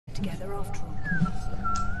together after all.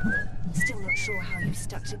 Still not sure how you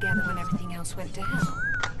stuck together when everything else went to hell.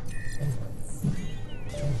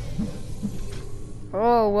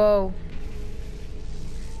 Oh, whoa.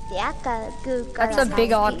 That's a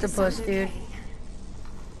big octopus, dude.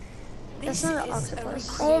 That's not an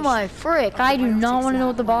octopus. Oh my frick, I do not want to know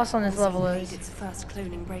what the boss on this level is.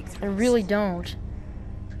 I really don't.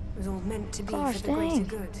 It was all meant to be Gosh, for the greater dang.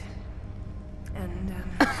 good.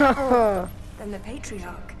 And then the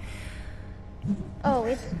patriarch. Oh,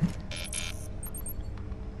 it's...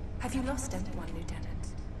 Have you lost anyone, Lieutenant?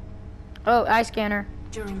 Oh, eye scanner.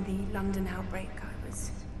 During the London outbreak, I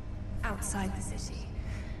was outside the city.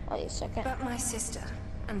 Wait a second. But my sister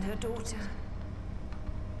and her daughter.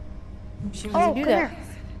 She was Oh, do that. here.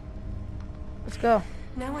 Let's go.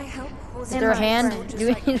 Now I help Is there a hand? Do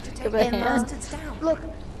we need to give a hand? bastards down. Look,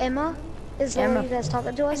 Emma is the Emma. lady that's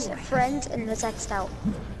talking to us. Friends and the text out.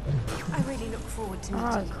 I really look forward to meeting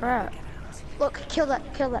Oh, you crap. when we get out. Look, kill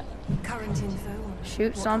that, kill that. Current info on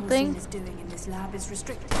Shoot what something? Halsey is doing in this lab is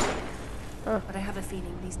restricted. Oh. But I have a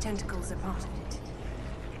feeling these tentacles are part of it.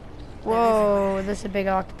 Whoa, this is a big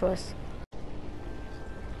octopus.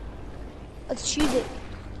 Let's shoot it.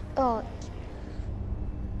 Oh,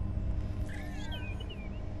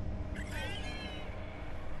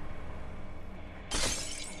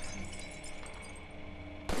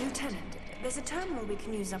 Lieutenant, there's a terminal we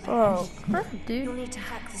can use up ahead. Oh, crap, You'll dude. need to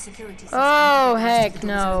hack the security system. Oh, to heck blast the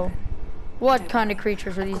doors no. open. What Don't kind of worry,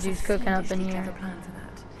 creatures are I've these got a dudes cooking up in fiendishly here? clever plan for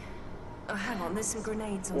that. Oh, hang on, there's some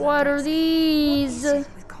grenades on What that are desk. these?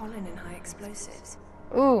 With Colin and high explosives.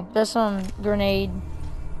 Ooh, there's some grenade.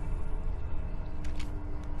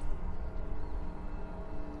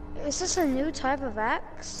 is this a new type of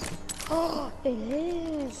axe? Oh, it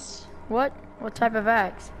is. What? What type of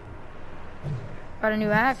axe? Got a new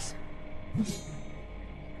axe?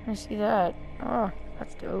 I see that. Oh,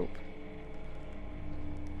 that's dope.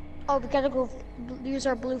 Oh, we gotta go use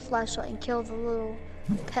our blue flashlight and kill the little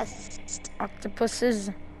pests.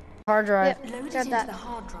 Octopuses. Hard drive. Yep, Load it got into that. the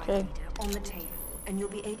hard drive Okay. reader on the table, and you'll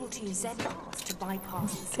be able to use Z bars to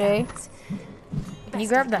bypass the Okay. scanners. Can you Best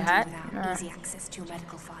grab if the can do hat? without Nah. easy access to your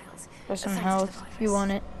medical files. There's some Thanks to health the if you virus.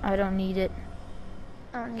 want it. I don't need it.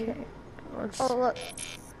 I don't need Okay. it. Let's, Oh, look.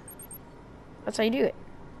 that's how you do it.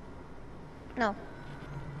 No.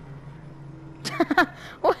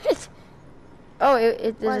 What? Oh,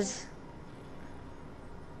 it What? is.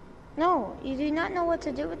 No, you do not know what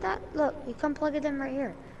to do with that? Look, you come plug it in right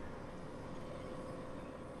here.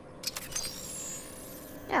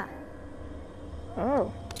 Yeah.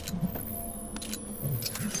 Oh.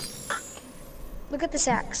 Look at this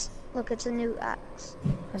axe. Look, it's a new axe.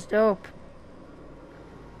 That's dope.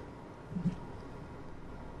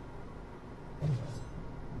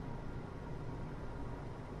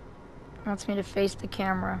 Wants me to face the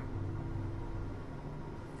camera.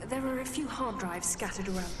 There are a few hard drives scattered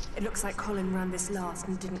around. It looks like Colin ran this last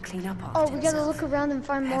and didn't clean up after Oh, we gotta himself. look around and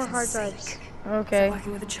find more hard Heaven's drives. sake. Okay. He's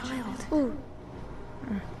working with a child. Ooh.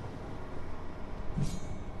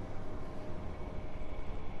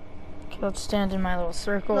 Okay, let's stand in my little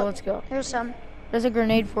circle. Look. Let's go. Here's some. There's a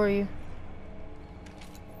grenade for you.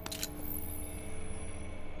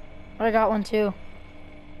 I got one too.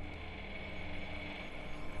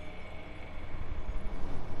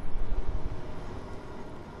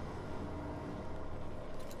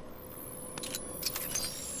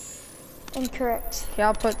 Incorrect. Okay,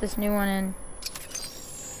 I'll put this new one in.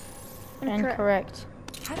 Incorrect.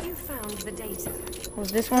 Have you found the data?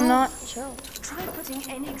 Was this one not? Chill. Try putting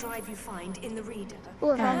any drive you find in the reader.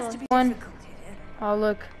 Ooh, I It found has to be one. difficult here. Oh,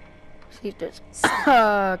 look. See if there's.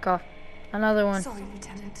 Cough. Another one. Sorry,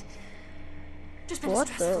 Lieutenant. Just been What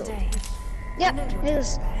a stressful the- day. Yep, I know it you're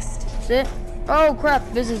is. doing your best. That's it. Oh crap!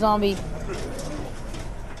 This is a zombie.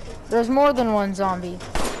 There's more than one zombie.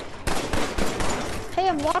 Hey,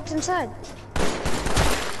 I'm locked inside.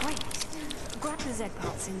 Great. Grab the Z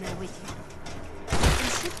parts in there with you. You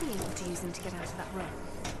should be able to use them to get out of that room.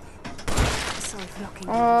 Sorry for locking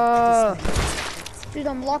you. Dude,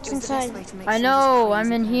 I'm locked It was the best inside. way to make I sure know. this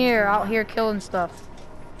I'm in crazy here, man out here killing stuff.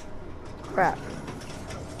 Crap.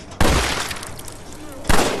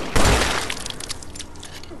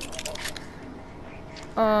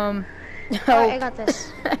 Alright, I Oh. got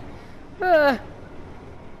this. I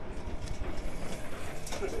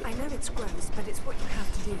know it's gross, but it's what you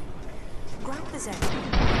have to do. Grab the Z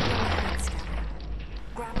hand scanner.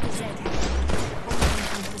 Grab the Z head. Hold it in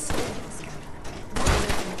front of the screen scanner. Then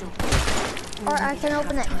open the door. Alright, I can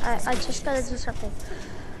open it. I just gotta do something.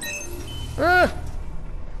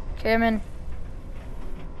 Okay, I'm in.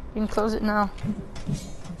 You can close it now.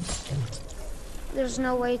 There's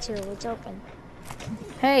no way to. It's open.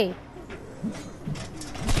 Hey.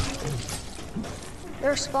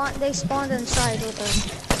 They spawned inside with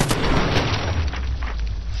us.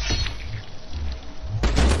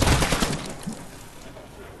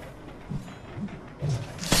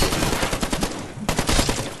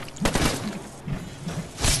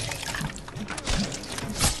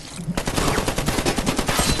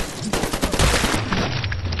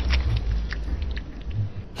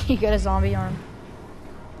 You got a zombie arm.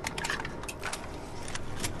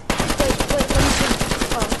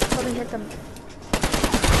 Let me hit them.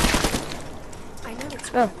 I know it's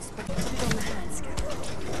Oh. close, but put it on the hand scanner.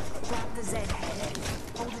 Grab the Z head,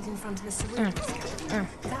 hold it in front of the cerebral scanner.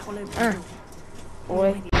 That will open the door.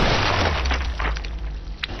 Boy.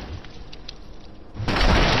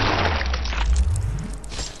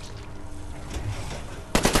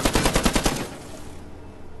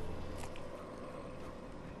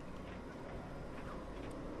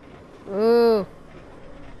 Ooh.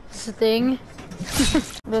 This is a thing.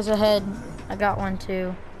 There's a head. I got one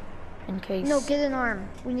too. In case. No, get an arm.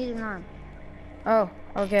 We need an arm. Oh,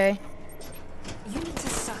 okay. You need to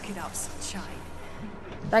suck it up, sunshine.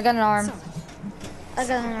 I got an arm. So, I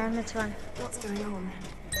got an arm, it's fine. what's going on?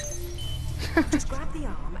 Just grab the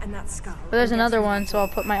arm and that skull. But there's and get another through one, the so I'll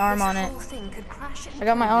door. put my arm This on it. whole thing could crash I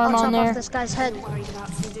got my arm I'll on chop off there. this guy's head. Worried about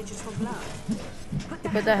some digital blood.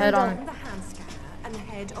 Put the head on. the hand scanner and the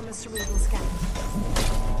head on the cerebral scanner.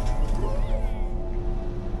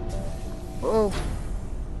 Oh.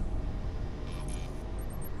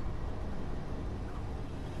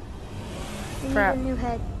 We need Crap. a new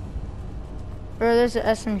head. Bro, there's an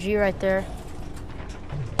SMG right there.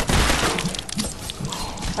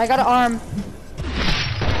 I got an arm.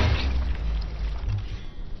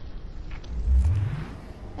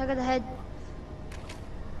 I got a head.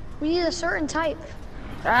 We need a certain type.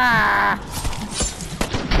 Ah!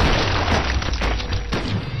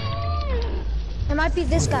 It might be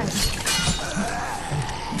this guy.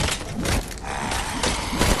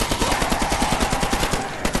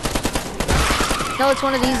 No, it's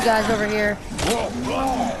one of these guys over here.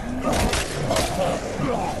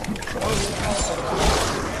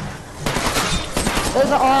 There's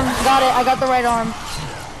an arm. Got it. I got the right arm.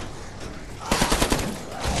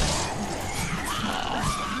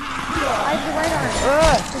 I have the right arm.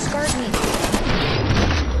 Ugh. Discard me.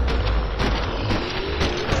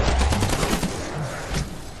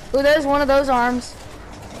 Ooh, there's one of those arms.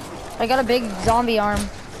 I got a big zombie arm.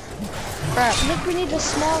 Crap. I think we need the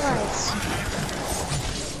small guys.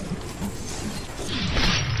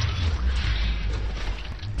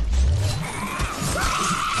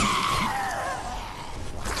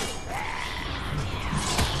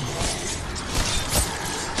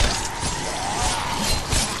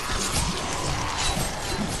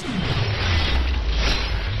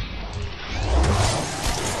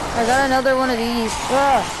 I got another one of these.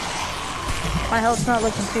 Ugh. My health's not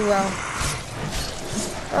looking too well.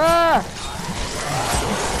 Ah!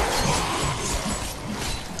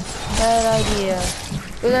 Bad idea.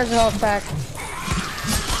 Ooh, there's a health pack.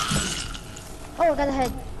 Oh, I got a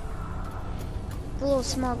head. The little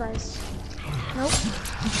small guys. Nope.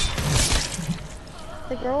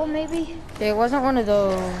 The girl, maybe? Okay, it wasn't one of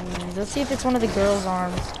those. Let's see if it's one of the girls'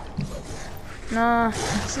 arms. Nah.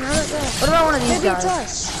 It's another girl. What about one of these Maybe guys? it's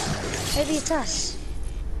us. Maybe it's us.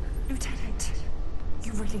 Lieutenant,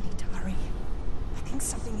 you really need to hurry. I think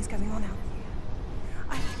something is going on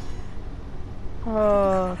out here.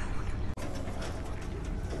 Oh.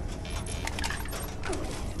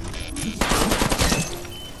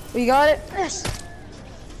 We got it? Yes.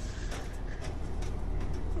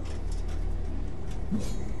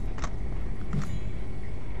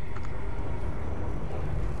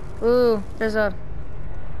 Ooh, there's a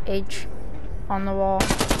H on the wall.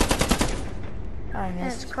 I And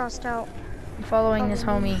it's missed. crossed out. I'm following this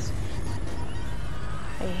homie.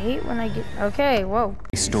 I hate when I get... Okay, whoa.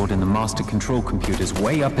 Stored in the master control computers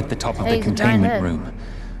way up at the top of Hey, the he's a giant containment head. room.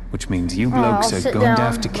 Which means you Oh, blokes I'll are sit going down, to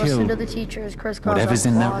have to listen kill to the teachers, crisscross whatever's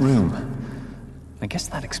in that applause. room. I guess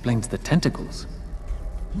that explains the tentacles.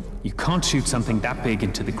 You can't shoot something that big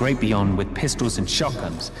into the great beyond with pistols and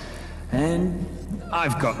shotguns. And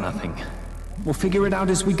I've got nothing. We'll figure it out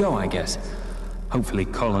as we go, I guess. Hopefully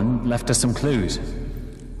Colin left us some clues.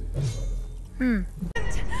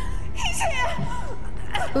 He's here!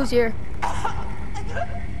 Who's here?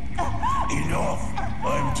 Enough.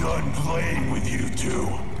 I'm done playing with you two.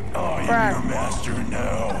 I Crap. am your master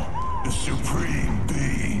now, the supreme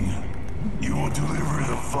being. You will deliver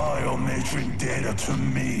the vile matron data to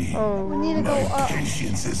me. Oh, We need to go My up.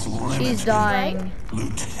 patience is limited, she's dying.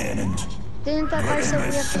 Lieutenant. Didn't that guy But say we my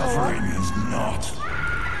have to go suffering up? is not.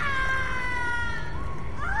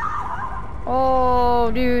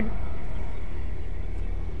 Oh, dude.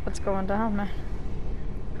 What's going down, man?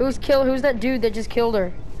 Who's that dude that just killed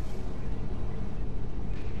her?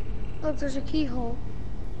 Look, there's a keyhole.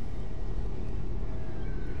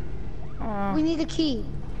 Oh. We need a key.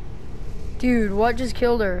 Dude, what just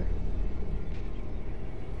killed her?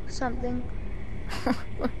 Something.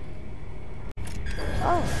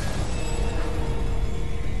 Oh.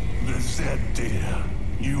 The Z data.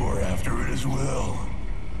 You are after it as well.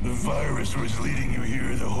 The virus was leading you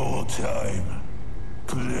here the whole time.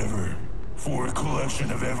 Clever. For a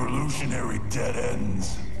collection of evolutionary dead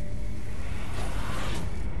ends.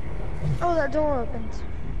 Oh, that door opened.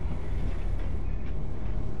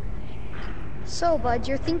 So, bud,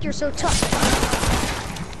 you think you're so tough.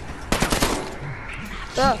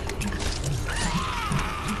 Stop.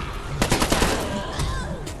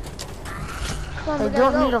 Come on, I we gotta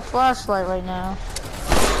don't go. need a flashlight right now.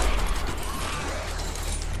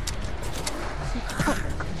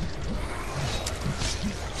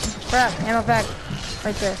 Crap, ammo pack.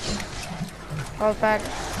 Right there. Ammo pack.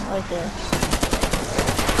 Right there.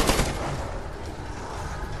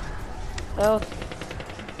 Health.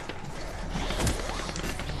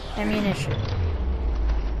 Ammunition.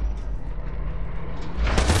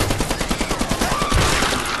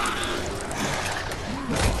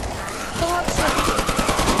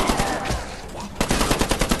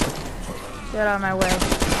 Get out of my way.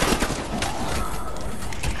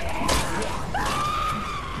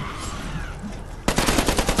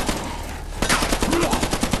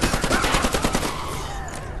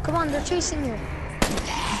 Come on, they're chasing you.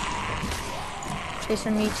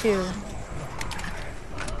 Chasing me too.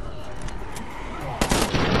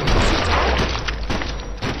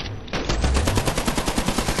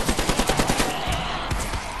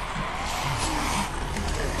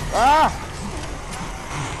 Ah!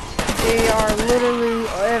 They are literally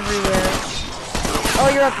everywhere. Oh,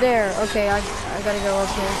 you're up there. Okay, I gotta go up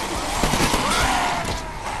here.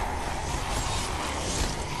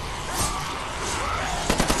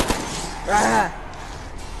 Ah!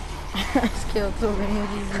 I just killed so many of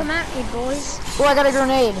these. Come at me, boys. Oh, I got a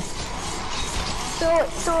grenade. Throw it,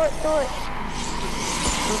 throw it, throw it.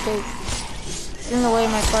 Okay. It's in the way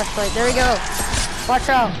of my flashlight. There we go. Watch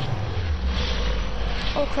out.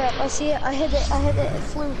 Oh crap, I see it. I hit it, it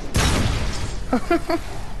flew.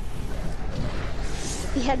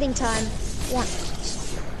 Beheading time. 1, 2,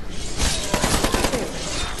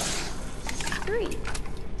 3.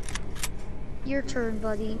 Your turn,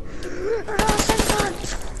 buddy.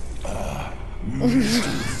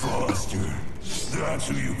 Mr. Foster. That's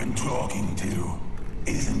who you've been talking to,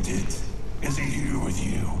 isn't it? Is he here with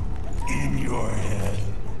you? In your head?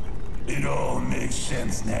 It all makes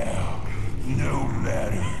sense now. No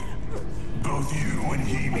matter. Both you and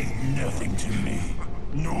he mean nothing to me.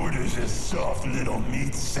 Nor does this soft little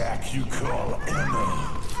meat sack you call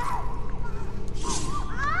Emma.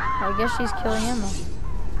 I guess she's killing Emma.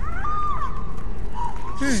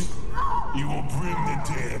 You will bring the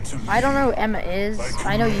data to me. I don't know who Emma is.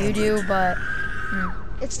 I know you do, but...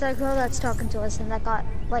 It's the girl that's talking to us and that got,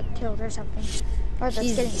 like, killed or something. Or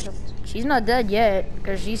that's getting killed. She's not dead yet,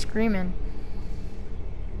 because she's screaming.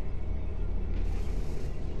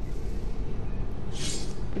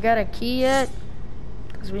 We got a key yet?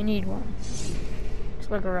 Because we need one. Let's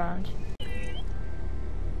look around.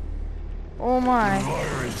 Oh my. The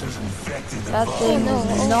virus has infected the That thing body.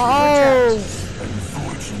 is no.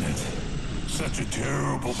 Unfortunate. Such a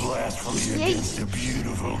terrible blasphemy against a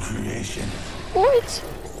beautiful creation. What?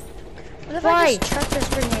 What if Why? I just chuck this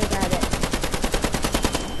grenade at it?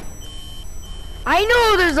 I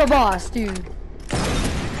know there's a boss, dude.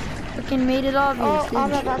 Fucking made it obvious. Oh, didn't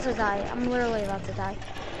I'm you? about to die. I'm literally about to die.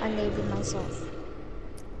 I naded myself.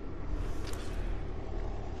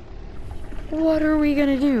 What are we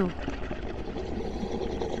gonna do?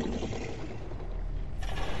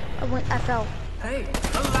 I fell. Hey,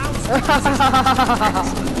 allow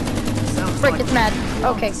Frick, it's mad.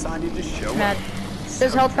 Okay, decided to show mad.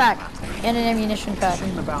 There's a health pack and an ammunition pack.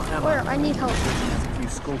 about Emma. Where? I need help. She has a few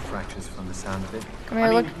skull fractures from the sound of it. Come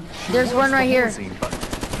here, look. There's one right here. But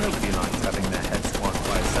nobody likes having their head swamped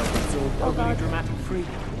by a self-absorbed, overly dramatic freak.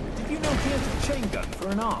 Did you know he has a chain gun for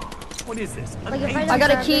an arm? What is this? An Like, if I alien? don't I got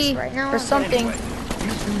a grab key this right now, or something. Anyway,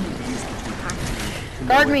 you two need to use the two packages to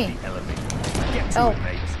Guard lower me. the elevator. Get to Oh. it,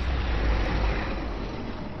 mate.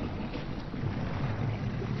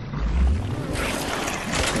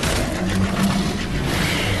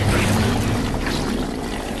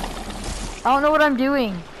 I don't know what I'm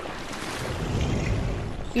doing.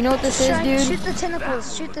 You know what this is, dude? Shoot the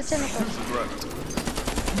tentacles. Shoot the tentacles.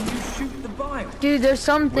 You shoot the bile. Dude, there's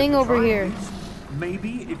something over here.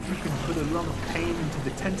 Maybe if you can put a lot of pain into the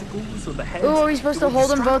tentacles or the head. Ooh, are we supposed to hold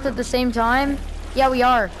them both at the same time? Yeah, we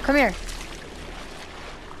are. Come here.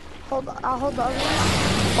 I'll hold the other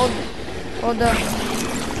one.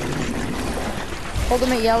 Hold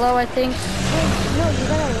them at yellow, I think. Wait, no, you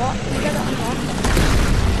gotta unlock them.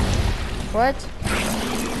 What? Do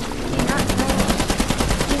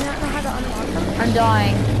you not know how to unlock them? I'm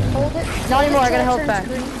dying. Hold it. Not anymore, I till gotta it health turns back.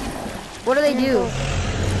 green, What do they and then do? go.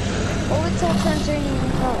 Hold it till it turns green and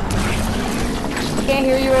then go. I can't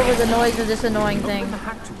hear you over the noise of this annoying thing. Open the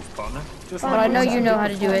hack tools, partner. Just But like I know this. you know how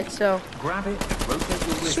to do it, so. Grab it and rotate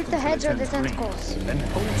your wrist Shoot the until heads it or the turns green. tentacles. Then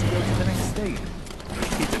pull to go to the next stage.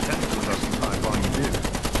 Keep the tentacles occupied while you do.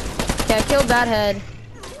 Okay, I killed that head.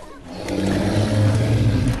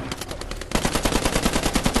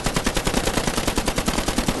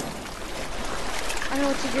 I know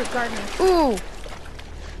what to do, guard me. Ooh!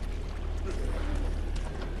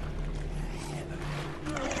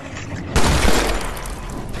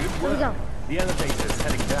 Here we go. The elevator's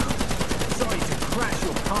heading down. Sorry to crash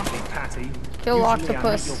your party, Patty. Kill Usually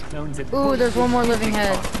octopus. I make your clones at Ooh, there's one more living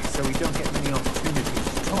birthday head. parties, so we don't get many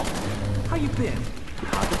opportunities to talk. How you been?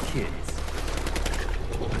 How the kids?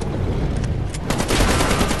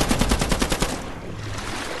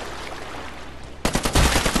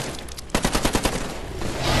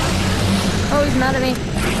 Oh, he's mad at me.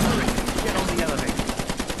 Hurry, get on the elevator.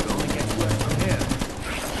 It only gets worse from here.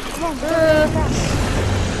 Come on, go really fast.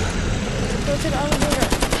 Go to the elevator.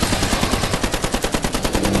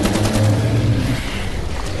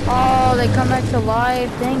 Oh, they come back to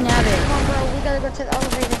life. Dang nabbit. Come on, bro. We gotta go to the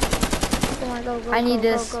elevator. Come on, go. I need go,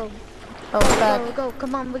 this. Go. Oh, back. Go.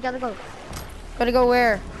 Come on, we gotta go. Gotta go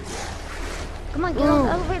where? Come on, get on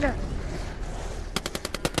the Ooh. elevator.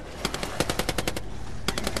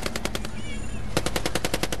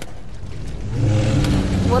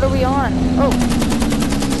 What are we on? Oh.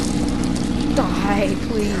 Die,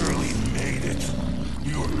 please. Barely made it.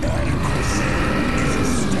 Your adequacy is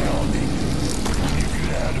astounding. When you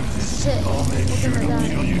get out of this, Shit. I'll make Look sure at to my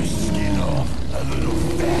peel your skin off a little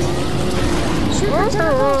faster. Shoot the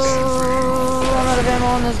tentacles. I'm out of ammo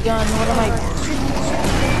on this gun. What am I?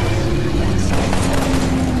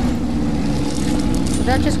 Is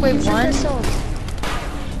that just wave Shoot one? missiles.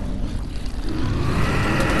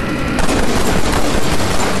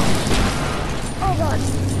 Oh god.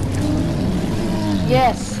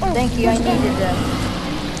 Yes. Oh, Thank you. I let's go. needed that.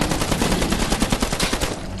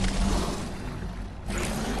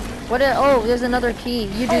 What? Oh, there's another key.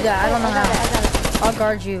 You do that. I don't know I got how. it. I'll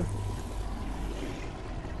guard you.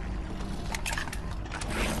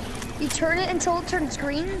 You turn it until it turns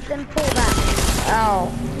green, then pull back.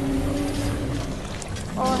 Ow.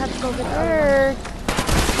 Oh, I have to go get the other one.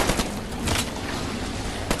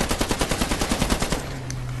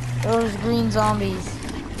 Those green zombies.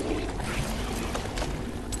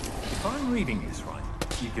 If I'm reading this right,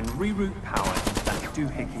 you can reroute power into that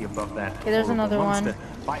doohickey above that. Okay, there's horrible another one. monster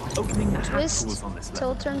by opening the hack tools Twist on this till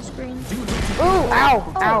level. it turns green. Ooh,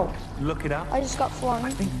 ow, ow. Look it up. I just got I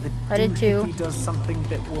flung. think the I did too. doohickey does something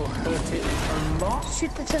that will hurt it a lot.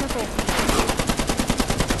 Shoot the tentacle.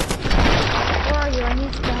 Where are you? I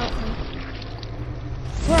need you to help me.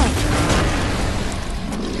 Run.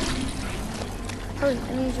 Hurry,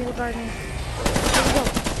 I need you to guard me. Here we go.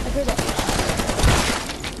 I did it.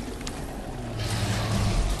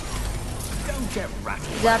 Don't get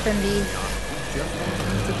rattled. Zap him, B. Just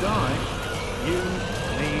want to die. You,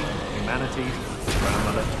 me, humanity,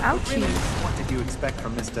 grandmother. Ouchie. What did you expect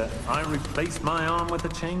from Mr. I replaced my arm with a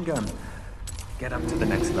chain gun? Get up to the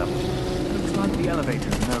next level. Looks like the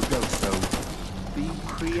elevator's no go, so be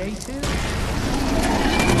creative.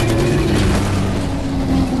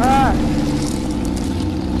 Ah.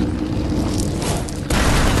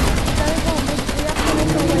 Gotta go. We have to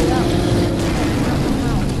make our way up.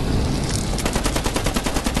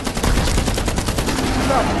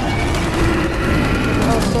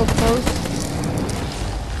 Oh, so close.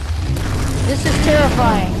 This is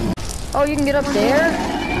terrifying. Oh, you can get up there?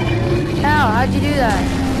 How? How'd you do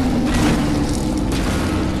that?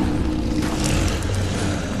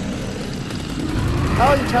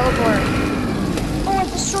 Oh, you teleport. Oh, I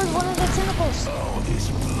destroyed one of the tentacles. All this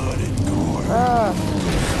blood and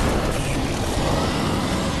gore.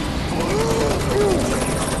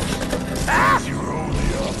 That's your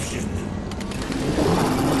only option.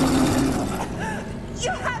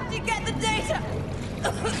 You have to get the data!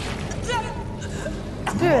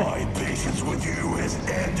 My patience with you has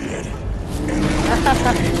ended. And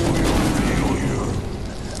I'll pay for your failure.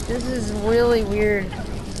 This is really weird.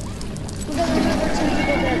 We got another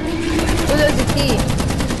tentacle there. Oh, there's a key.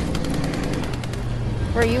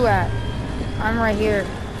 Where are you at? I'm right here.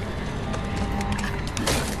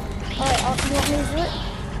 Alright, you want me to do it?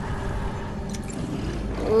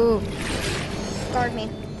 Ooh. Guard me.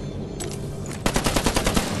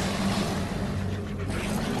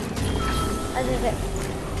 I did it.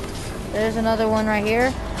 There's another one right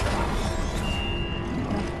here.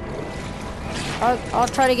 I'll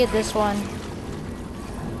try to get this one.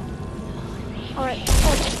 Alright,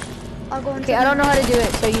 oh, I'll go into Okay, I don't know how to do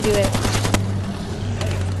it, so you do it.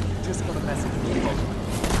 Just got a message from Bob.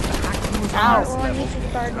 Ow. Well, I need you to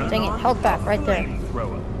guard me. Dang it, health back right there.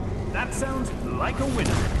 Flamethrower. That sounds like a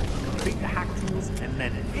winner. Complete the hack tools, and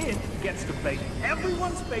then it gets to play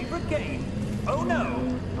everyone's favorite game. Oh no,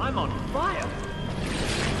 I'm on fire.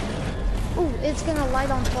 Ooh, it's gonna light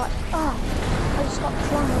on fire. Oh, I just got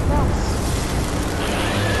flung across.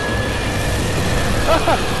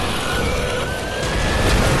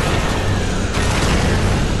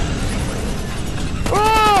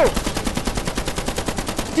 Whoa!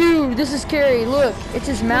 Dude, this is scary. Look, it's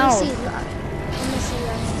his mouth. Let me see.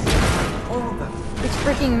 Its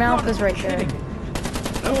freaking mouth is right there.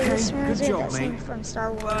 Okay, this good reminds me of job, that scene mate. from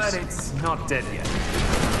Star Wars. But it's not dead yet.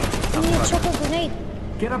 I need a triple grenade.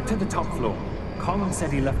 Get up to the top floor. Colin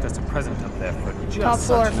said he left us a present up there for Top just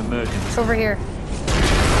floor. such an emergency. It's over here.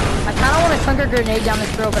 I kind of want to chunk a grenade down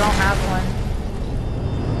this throat, but I don't have one.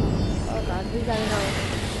 Oh god, we gotta go.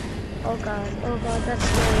 Oh god, that's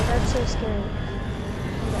scary. That's so scary.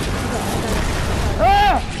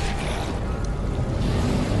 Ah!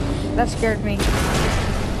 That scared me.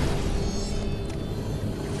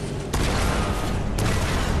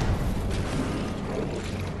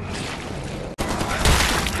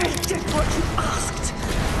 I did what you asked.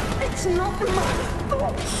 It's not my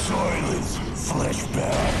fault. Silence, flesh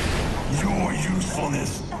bag. Your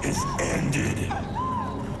usefulness is ended.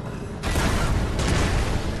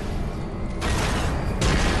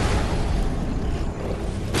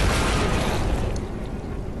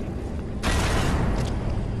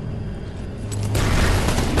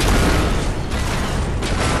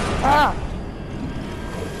 Ah!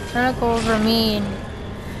 Tentacles are mean.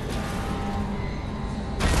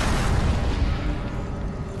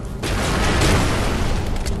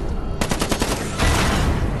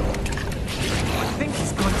 I think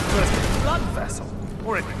he's going to burst a blood vessel.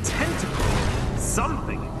 Or a tentacle.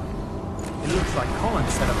 Something. It looks like Colin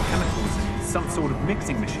set up chemicals in some sort of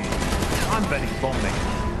mixing machine. I'm betting bomb maker.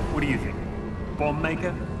 What do you think? Bomb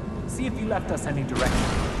maker? See if you left us any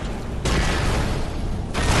direction.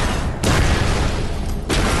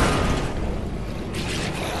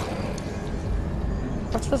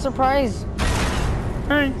 What's the surprise?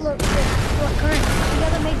 Look, Kurt, you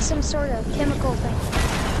gotta make some sort of chemical thing.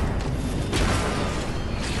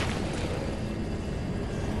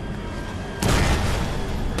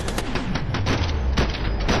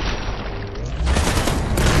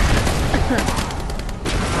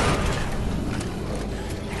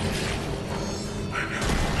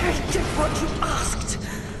 I did what you asked.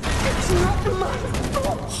 It's not my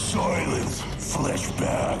fault. Silence, flesh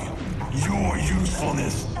bag. Your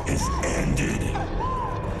usefulness is ended.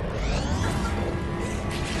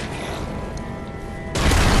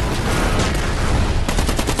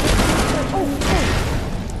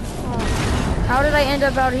 How did I end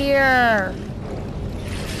up out here?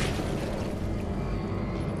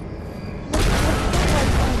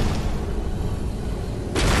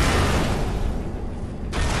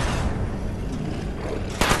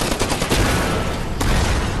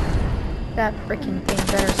 That freaking thing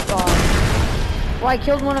better stop. Well, I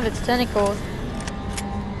killed one of its tentacles.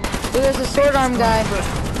 Ooh, there's a sword arm guy. Burst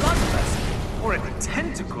a blood vessel. Or a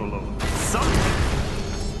tentacle or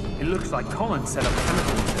something. It looks like Colin set up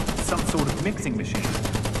chemicals in some sort of mixing machine.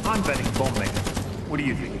 I'm betting bomb maker. What do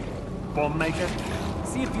you think? Bomb maker?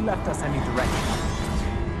 See if you left us any direction.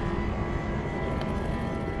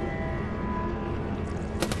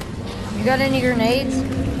 You got any grenades?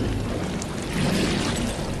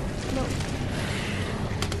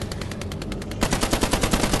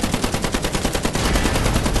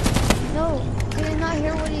 No, did you not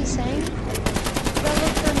hear what he's saying? You gotta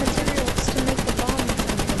look for materials to make the bomb.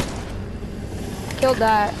 Killed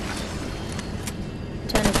that.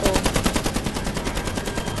 Tentacle.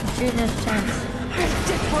 I'm shooting his tent. I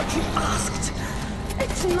did what you asked.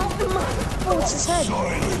 It's not my fault. Oh, it's his head.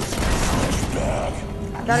 Silence, flesh bag.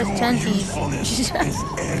 I got his Your tenties. usefulness is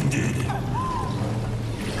ended.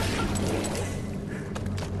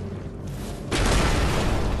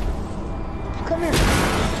 Come here.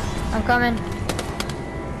 I'm coming.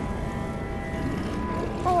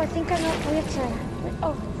 Oh, I think I know. We have to.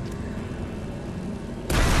 Oh.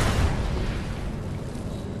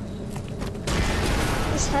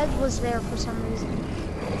 This head was there for some reason.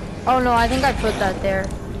 Oh no, I think I put that there.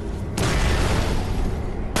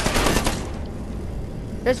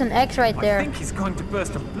 There's an X right I there. think he's going to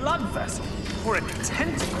burst a blood vessel, or a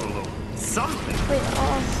tentacle, or something. Wait,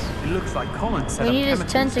 It looks like Colin set We up need his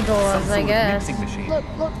chemicals in tentacles, some sort I of guess. mixing machine. look,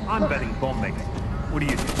 I'm look. betting bomb maker. What do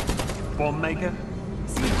you think? Bomb maker?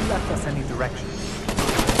 See if he left us any direction.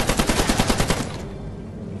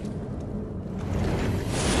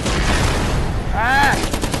 Ah!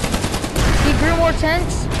 He grew more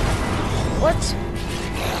tents? What?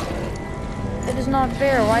 It is not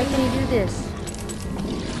fair. Why can he do this?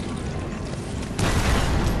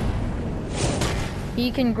 He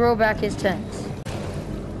can grow back his tents.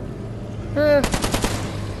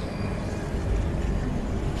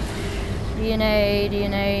 DNA,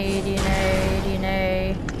 DNA, DNA,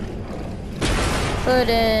 DNA. Put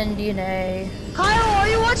in DNA. Kyle, are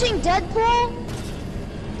you watching Deadpool?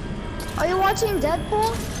 Are you watching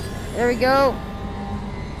Deadpool? There we go.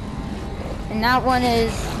 And that one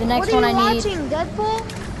is the next one I What are you need. watching, Deadpool?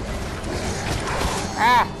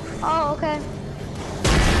 Ah! Oh, okay.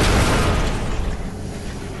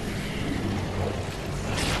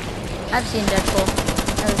 I've seen Deadpool.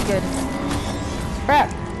 That was good. Crap.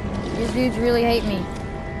 These dudes really hate me.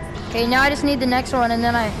 Okay, now I just need the next one, and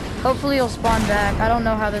then hopefully he'll spawn back. I don't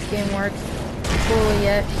know how this game works fully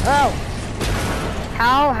yet. Oh!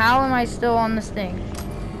 How am I still on this thing?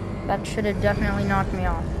 That should have definitely knocked me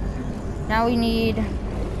off. Now we need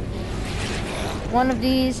one of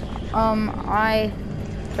these. I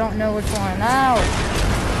don't know which one. Ow!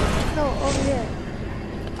 No, over here.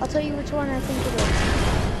 I'll tell you which one I think it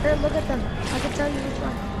is. Here, look at them. I can tell you which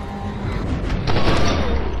one.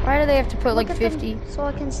 Why do they have to put like Look at 50? them so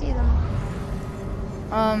I can see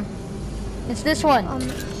them. It's this one.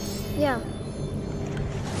 Yeah.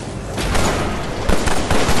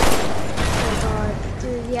 Oh god,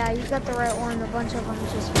 dude, yeah, you got the right one. A bunch of them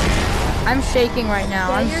just. I'm shaking right now.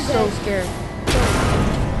 Yeah, I'm you're so dead.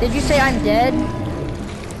 scared. Did you say I'm dead?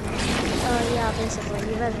 Yeah, basically.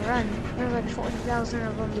 You better run. There's like 40,000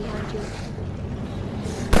 of them behind you.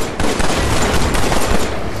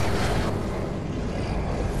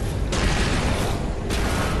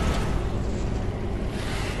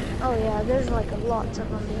 Oh yeah, there's like lots of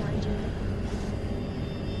them behind you.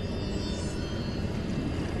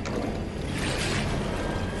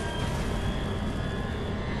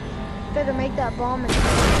 Better make that bomb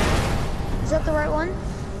and... Is that the right one?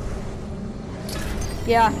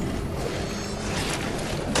 Yeah.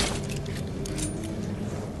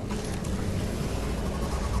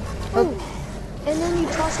 Ooh. And then you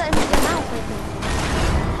toss that into the mouth, I think.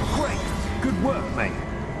 Great! Good work, mate.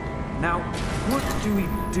 Now, what do we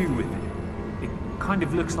do with it? It kind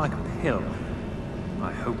of looks like a pill.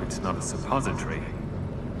 I hope it's not a suppository.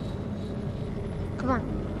 Come on.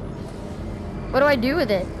 What do I do with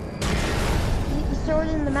it? You throw it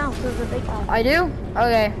in the mouth of the big guy. I do?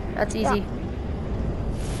 Okay, that's easy. Yeah.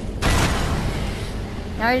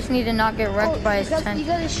 Now I just need to not get wrecked by his tent. You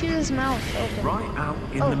gotta shoot his mouth open. Right out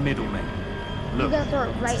in the middle, mate. You Look, gotta throw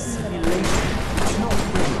it right it's a in the middle. simulation. It's not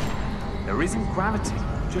real. There isn't gravity,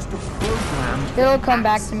 just a program. It'll come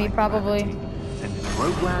back acts to me like probably. gravity. And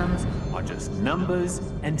programs are just numbers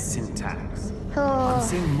and syntax. Oh. I'm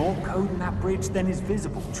seeing more code in that bridge than is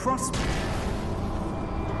visible, trust me.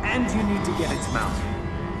 And you need to get its mouth.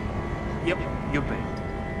 Yep, you're baked.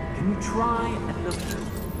 Can you try and look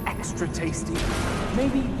extra tasty?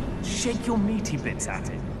 Maybe shake your meaty bits at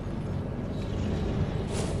it.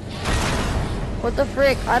 What the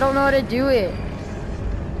frick? I don't know how to do it.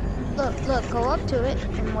 Look, go up to it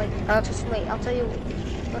and wait. Up. Just wait, I'll tell you.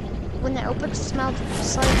 Look, when it opens its mouth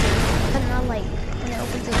slightly, and then like, when it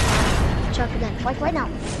opens its mouth, chuck it in. Like right now.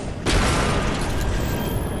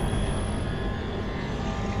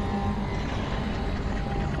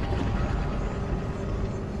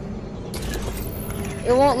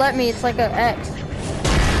 It won't let me. It's like a X.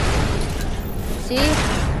 See?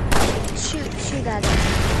 Shoot at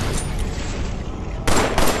it.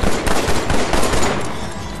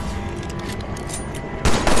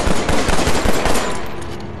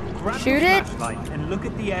 Grab Shoot your it? flashlight and look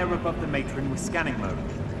at the air above the matron with scanning mode.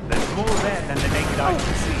 There's more there than the naked eye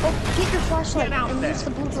can see. Oh, get your flashlight Get out and there. use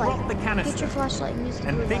the blue Drop light. the canister. Get your flashlight and use the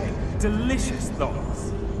blue And think light. delicious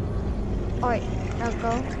thoughts. Alright, now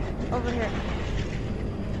go over here.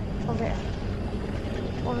 Over here.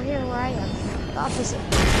 Over here where I am. The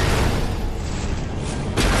opposite.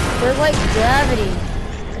 There's like gravity,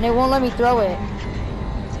 and it won't let me throw it.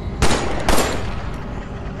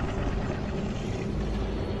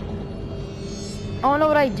 I don't know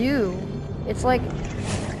what I do. It's like...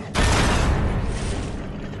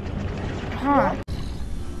 Huh.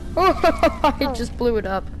 I just blew it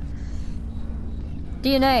up.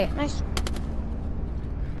 DNA. Nice.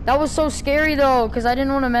 That was so scary though, because I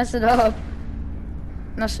didn't want to mess it up.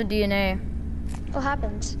 That's the DNA. What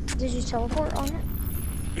happened? Did you teleport on it?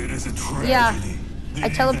 It is a tragedy. Yeah, that I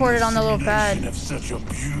teleported even on the little pad. simulation of such a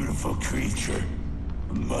beautiful creature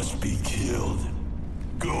must be killed.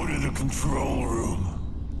 Go to the control room.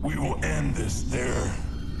 We will end this there.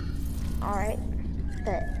 Alright.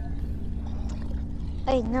 But.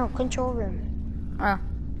 Hey, no, control room. Oh,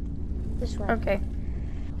 This way. okay.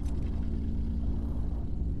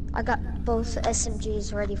 I got both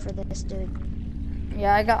SMGs ready for this dude.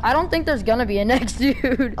 Yeah, I don't think there's gonna be a next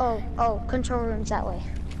dude. Oh, control room's that way.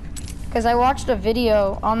 Because I watched a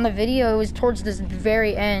video. On the video, it was towards this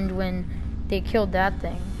very end when they killed that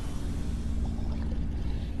thing.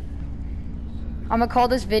 I'm gonna call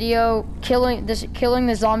this video killing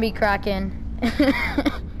the zombie kraken.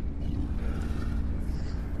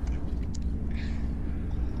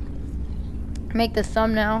 Make the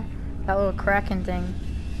thumbnail that little kraken thing.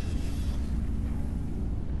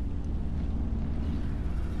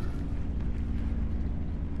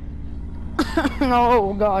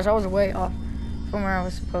 Oh gosh, I was way off from where I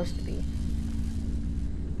was supposed to be.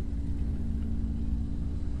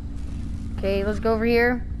 Okay, let's go over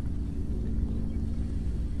here.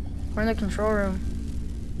 We're in the control room.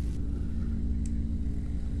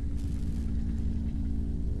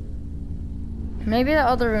 Maybe the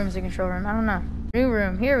other room's the control room. I don't know. New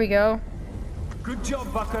room. Here we go. Good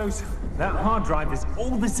job, buckos. That hard drive is all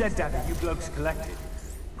the Z data you blokes collected.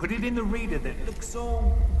 Put it in the reader that looks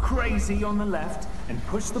all crazy on the left and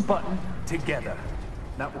push the button together.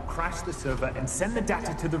 That will crash the server and send the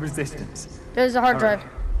data to the resistance. There's a hard All right,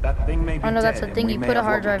 drive. that thing may be Oh no, that's dead, the thing and you we put may a have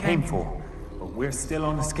hard what we drive in. came for, but we're still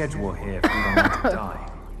on the schedule here if we don't want to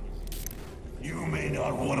die. You may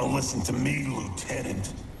not want to listen to me,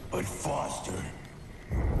 Lieutenant, but Foster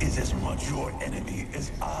is as much your enemy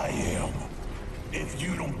as I am. If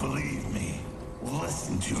you don't believe me,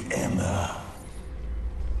 listen to Emma.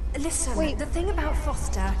 Listen, Wait. the thing about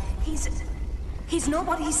Foster, he's not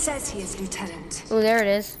what he says he is, Lieutenant. Oh, there it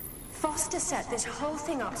is. Foster set this whole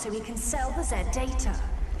thing up so he can sell the Z data.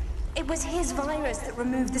 It was his virus that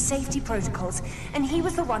removed the safety protocols, and he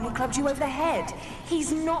was the one who clubbed you over the head.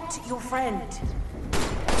 He's not your friend.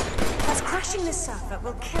 Plus, crashing this server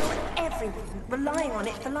will kill everyone relying on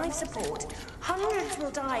it for life support. Hundreds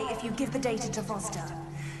will die if you give the data to Foster.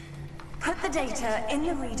 Put the data in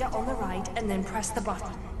the reader on the right and then press the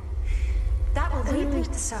button. That will reboot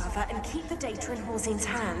the server and keep the data in Halsey's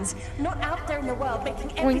hands, not out there in the world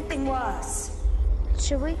making everything worse.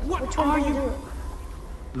 Should we? What Which are one do we you-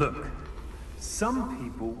 do? Look, some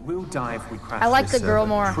people will die if we crash I like this the girl server,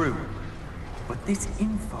 more. True. But this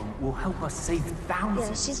info will help us save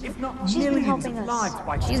thousands, she's- if not she's been millions helping of us. lives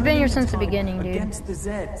by She's been here turning since the tide beginning, dude. Against the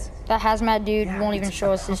Zeds. That hazmat dude Yeah, won't even it's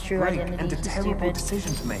show a us his tough true break identity. and a He's terrible stupid.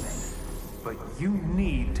 decision to make. But you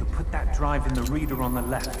need to put that drive in the reader on the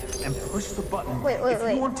left and push the button Wait, if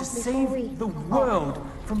wait. you want to Before save we- the world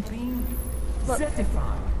from being Look.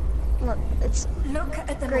 Zedified. Look, it's Look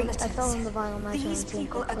at the Great, monitors. I fell in the vinyl match These and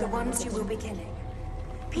people are the clean ones you everything. will be killing.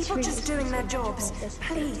 People really just doing their specific jobs. about this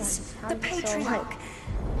Please, time. the I'm so patriarch.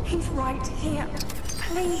 He's right here.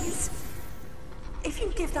 Please. If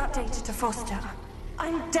you give that data to Foster,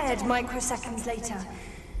 I'm dead microseconds later.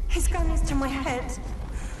 His gun is to my head.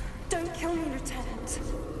 Don't kill me, Lieutenant.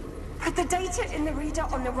 Put the data in the reader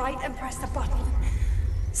on the right and press the button.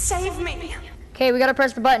 Save me. Okay, we gotta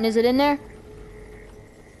press the button. Is it in there?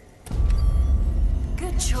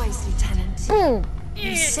 Good choice, Lieutenant. Boom.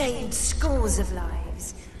 You saved scores of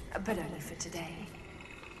lives, but only for today.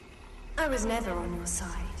 I was never on your side.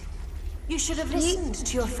 You should have listened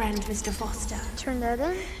to your friend, Mr. Foster. turn that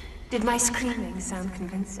in. Did my screaming sound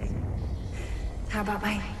convincing? How about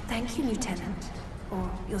my thank you, Lieutenant? Or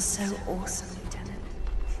you're so awesome, Lieutenant?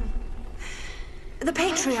 The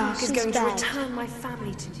Patriarch is She's going to bad. return my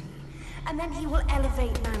family to me, and then he will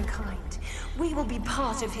elevate mankind. We will be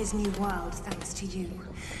part of his new world thanks to you.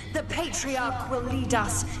 The Patriarch will lead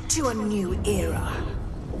us to a new era.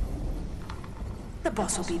 The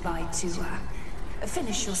boss will be by to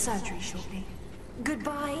finish your surgery shortly.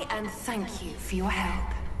 Goodbye and thank you for your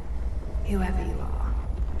help, whoever you are.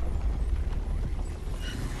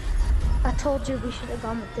 I told you we should have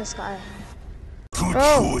gone with this guy. Good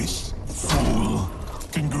choice, fool.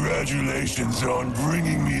 Congratulations on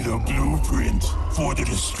bringing me the blueprint for the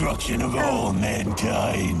destruction of all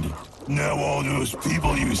mankind. Now all those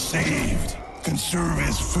people you saved can serve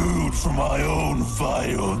as food for my own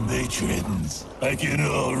vile matrons. I can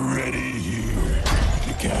already hear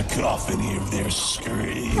the cacophony of their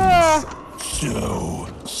screams. So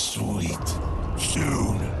sweet.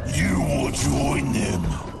 Soon, you will join them.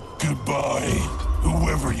 Goodbye,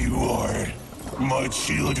 whoever you are. My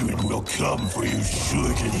children will come for you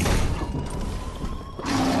shortly.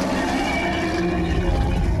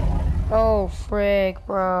 Oh, frick,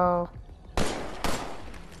 bro.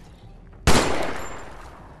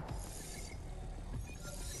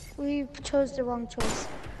 We chose the wrong choice.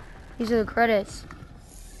 These are the credits.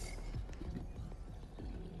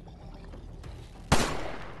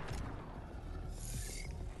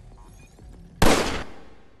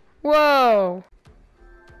 Whoa!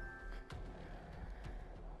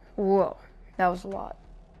 Whoa, that was a lot.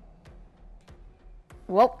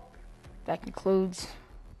 Well, that concludes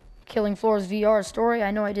Killing Floor's VR story.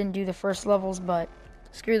 I know I didn't do the first levels, but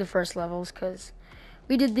screw the first levels, because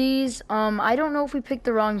we did these. I don't know if we picked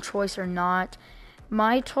the wrong choice or not.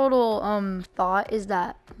 My total thought is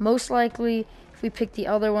that most likely if we picked the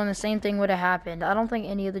other one, the same thing would have happened. I don't think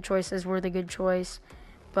any of the choices were the good choice,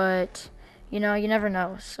 but you know, you never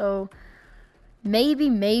know. So maybe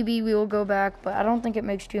we will go back, but I don't think it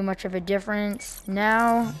makes too much of a difference.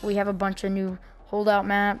 Now we have a bunch of new holdout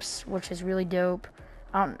maps, which is really dope.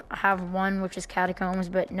 I don't have one, which is Catacombs,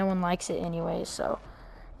 but no one likes it anyway, so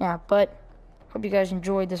yeah. But hope you guys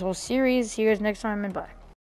enjoyed this whole series. See you guys next time, and bye.